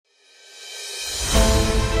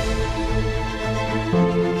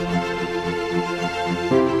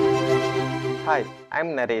Hi, I'm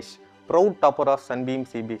Naresh, proud topper of Sunbeam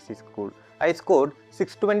CBSE school. I scored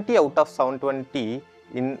 620 out of 720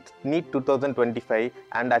 in NEET 2025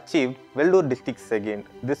 and achieved well-to district second.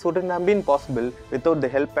 This wouldn't have been possible without the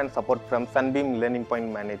help and support from Sunbeam Learning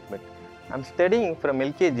Point Management. I'm studying from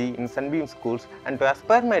LKG in Sunbeam schools, and to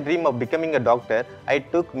aspire my dream of becoming a doctor, I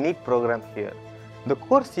took NEET program here. The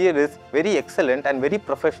course here is very excellent and very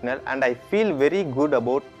professional, and I feel very good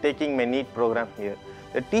about taking my NEET program here.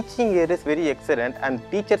 The teaching here is very excellent and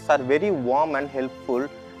teachers are very warm and helpful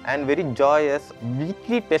and very joyous.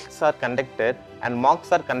 Weekly tests are conducted and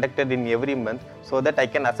mocks are conducted in every month so that I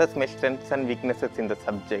can assess my strengths and weaknesses in the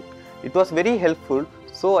subject. It was very helpful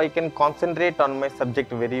so I can concentrate on my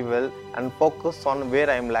subject very well and focus on where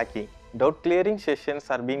I am lacking. Doubt clearing sessions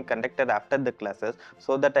are being conducted after the classes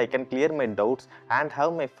so that I can clear my doubts and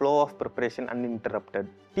have my flow of preparation uninterrupted.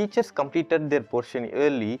 Teachers completed their portion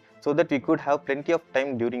early so that we could have plenty of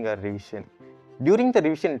time during our revision. During the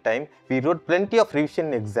revision time, we wrote plenty of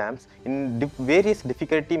revision exams in various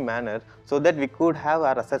difficulty manners so that we could have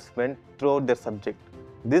our assessment throughout the subject.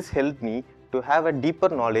 This helped me to have a deeper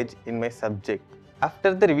knowledge in my subject.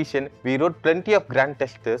 After the revision, we wrote plenty of grand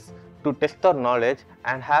tests to test our knowledge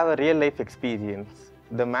and have a real life experience.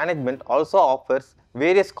 The management also offers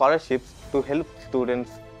various scholarships to help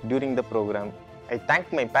students during the program. I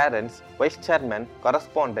thank my parents, vice chairman,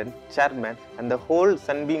 correspondent, chairman and the whole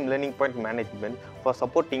Sunbeam Learning Point management for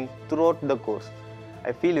supporting throughout the course.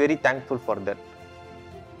 I feel very thankful for that.